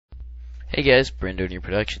Hey guys, Brando New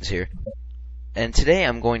Productions here, and today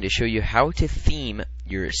I'm going to show you how to theme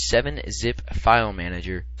your 7-zip file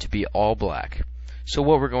manager to be all black. So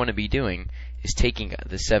what we're going to be doing is taking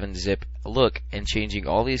the 7-zip look and changing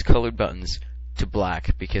all these colored buttons to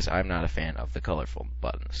black because I'm not a fan of the colorful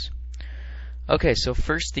buttons. Okay, so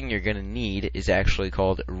first thing you're going to need is actually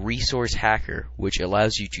called Resource Hacker, which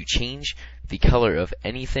allows you to change the color of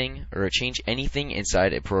anything or change anything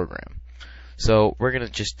inside a program. So we're going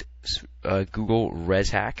to just Google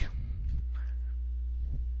ResHack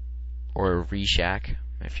or ReShack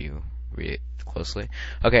if you read it closely.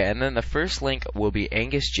 Okay, and then the first link will be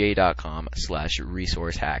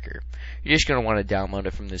angusj.com/resourcehacker. You're just going to want to download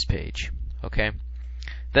it from this page. Okay?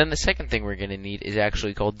 Then the second thing we're going to need is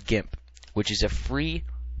actually called GIMP, which is a free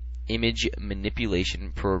image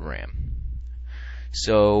manipulation program.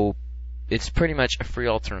 So it's pretty much a free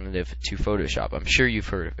alternative to Photoshop. I'm sure you've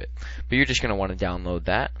heard of it. But you're just going to want to download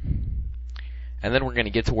that. And then we're going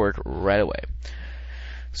to get to work right away.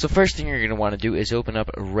 So first thing you're going to want to do is open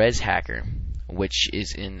up ResHacker, which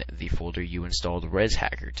is in the folder you installed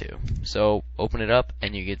ResHacker to. So open it up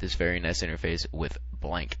and you get this very nice interface with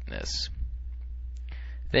blankness.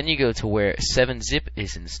 Then you go to where 7-zip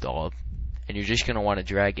is installed, and you're just going to want to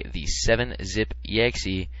drag the 7-zip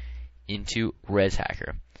exe into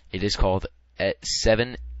ResHacker. It is called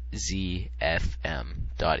 7zfm.exe.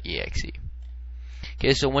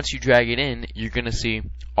 Okay, so once you drag it in, you're going to see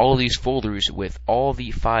all of these folders with all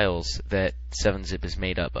the files that 7-zip is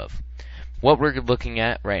made up of. What we're looking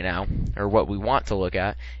at right now, or what we want to look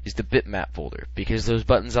at, is the bitmap folder, because those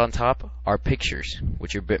buttons on top are pictures,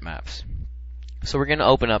 which are bitmaps. So we're going to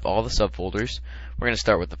open up all the subfolders. We're going to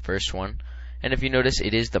start with the first one, and if you notice,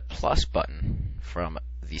 it is the plus button from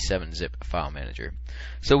the 7-zip file manager.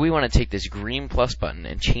 So we want to take this green plus button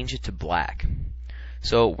and change it to black.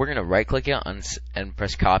 So we're going to right click it and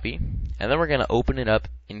press copy, and then we're going to open it up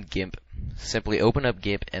in GIMP. Simply open up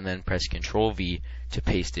GIMP and then press Ctrl V to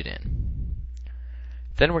paste it in.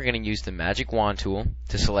 Then we're going to use the magic wand tool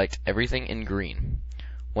to select everything in green.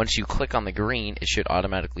 Once you click on the green, it should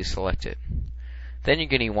automatically select it. Then you're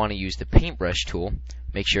going to want to use the paintbrush tool,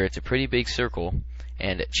 make sure it's a pretty big circle,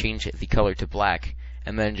 and change the color to black,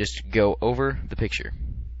 and then just go over the picture.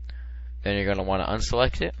 Then you're going to want to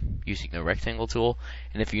unselect it using the rectangle tool,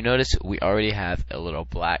 and if you notice, we already have a little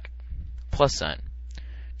black plus sign.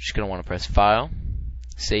 Just going to want to press File,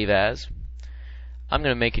 Save As. I'm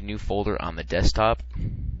going to make a new folder on the desktop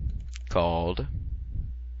called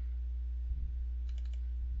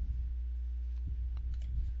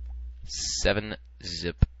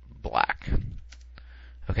 "7-zip black."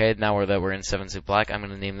 Okay, now that we're in 7-zip black, I'm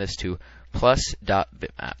going to name this to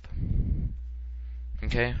plus.bitmap.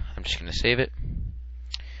 Okay, I'm just going to save it.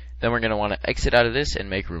 Then we're going to want to exit out of this and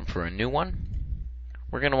make room for a new one.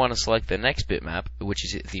 We're going to want to select the next bitmap, which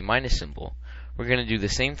is the minus symbol. We're going to do the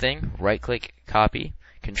same thing, right click, copy,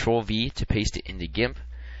 Ctrl V to paste it into GIMP.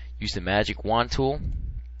 Use the magic wand tool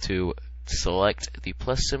to select the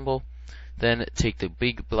plus symbol. Then take the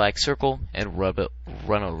big black circle and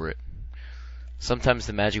run over it. Sometimes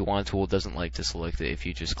the magic wand tool doesn't like to select it if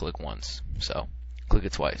you just click once, so click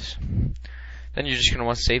it twice. Then you're just going to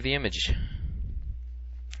want to save the image.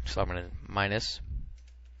 So I'm going to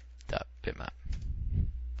minus.bitmap.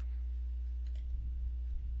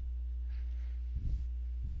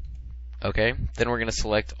 Okay, then we're going to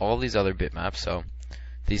select all these other bitmaps, so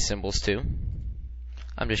these symbols too.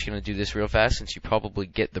 I'm just going to do this real fast since you probably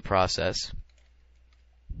get the process.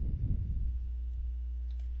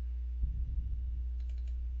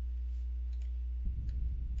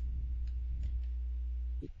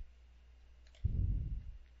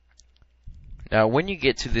 Now, when you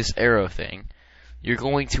get to this arrow thing, you're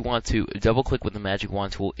going to want to double click with the magic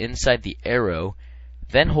wand tool inside the arrow,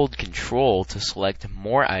 then hold Control to select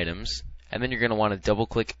more items, and then you're going to want to double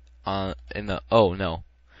click instead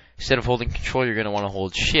of holding Control, you're going to want to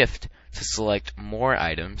hold Shift to select more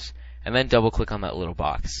items, and then double click on that little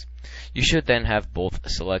box. You should then have both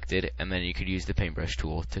selected, and then you could use the paintbrush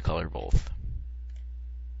tool to color both.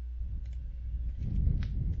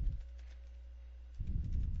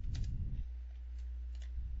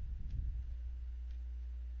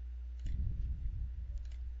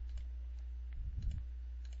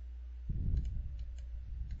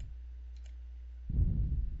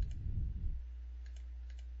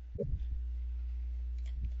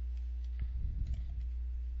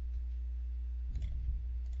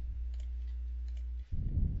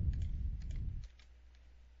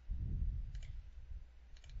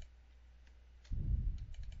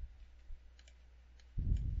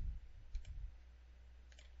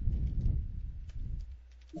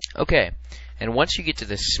 Okay, And once you get to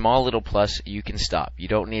this small little plus, you can stop. You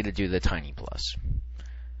don't need to do the tiny plus.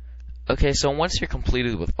 Okay, so once you're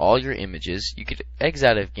completed with all your images, you could exit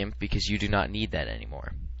out of GIMP because you do not need that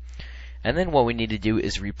anymore. And then what we need to do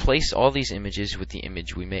is replace all these images with the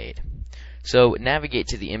image we made. So navigate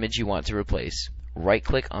to the image you want to replace,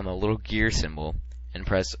 right-click on the little gear symbol, and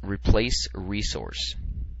press Replace Resource.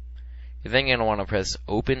 You're then going to want to press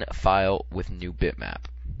Open File with New Bitmap.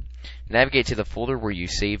 Navigate to the folder where you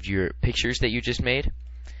saved your pictures that you just made,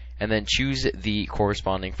 and then choose the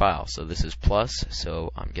corresponding file. So this is plus,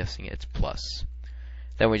 so I'm guessing it's plus.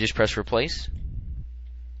 Then we just press Replace,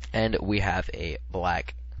 and we have a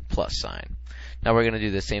black plus sign. Now we're going to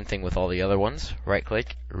do the same thing with all the other ones.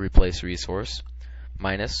 Right-click, Replace Resource,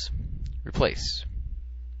 minus, Replace.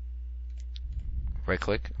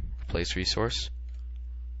 Right-click, Replace Resource,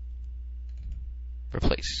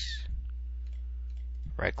 Replace.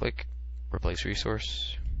 Right-click, Replace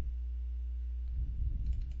Resource,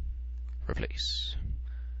 Replace.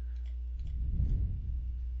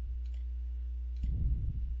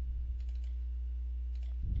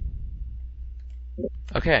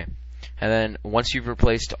 Okay, and then once you've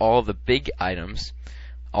replaced all the big items,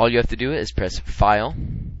 all you have to do is press File,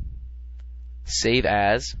 Save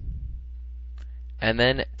As, and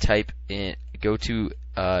then type in, go to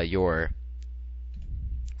the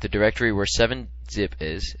directory where 7-zip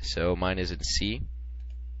is. So mine is in C,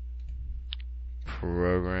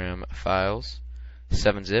 Program Files,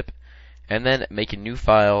 7-zip, and then make a new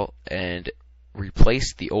file and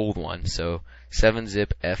replace the old one. So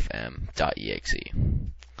 7zipfm.exe.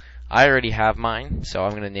 I already have mine, so I'm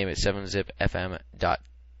going to name it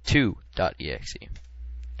 7zipfm.2.exe.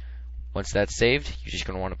 Once that's saved, you're just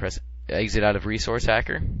going to want to press Exit out of Resource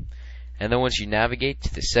Hacker. And then once you navigate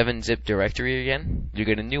to the 7-zip directory again, you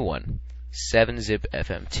get a new one,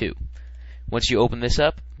 7zipfm2. Once you open this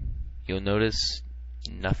up, you'll notice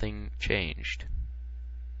nothing changed.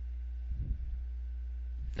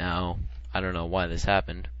 Now, I don't know why this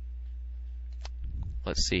happened.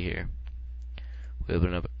 Let's see here. We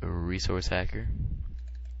open up a Resource Hacker.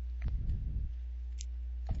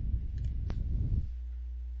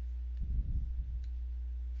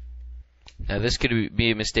 Now this could be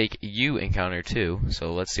a mistake you encounter too,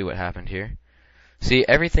 so let's see what happened here. See,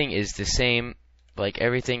 everything is the same, like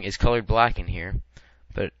everything is colored black in here,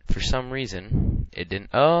 but for some reason, it didn't.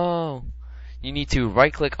 Oh! You need to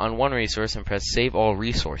right-click on one resource and press Save All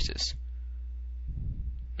Resources.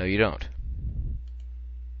 No, you don't.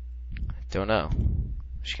 Don't know. I'm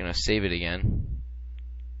just gonna save it again.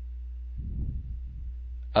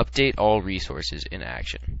 Update all resources in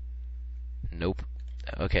action. Nope.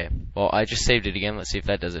 Okay, well, I just saved it again. Let's see if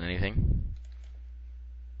that does anything.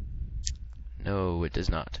 No, it does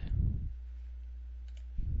not.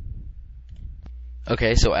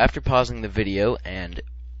 Okay, so after pausing the video and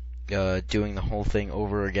doing the whole thing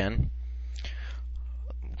over again,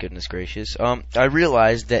 goodness gracious, I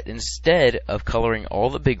realized that instead of coloring all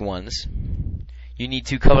the big ones, you need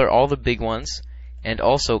to color all the big ones and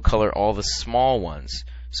also color all the small ones.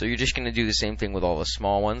 So you're just going to do the same thing with all the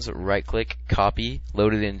small ones. Right-click, copy,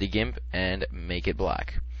 load it into GIMP, and make it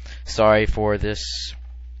black. Sorry for this,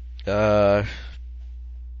 what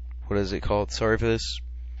is it called? Sorry for this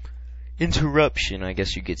interruption, I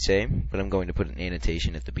guess you could say, but I'm going to put an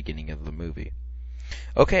annotation at the beginning of the movie.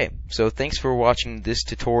 Okay, so thanks for watching this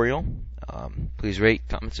tutorial. Please rate,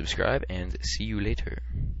 comment, subscribe, and see you later.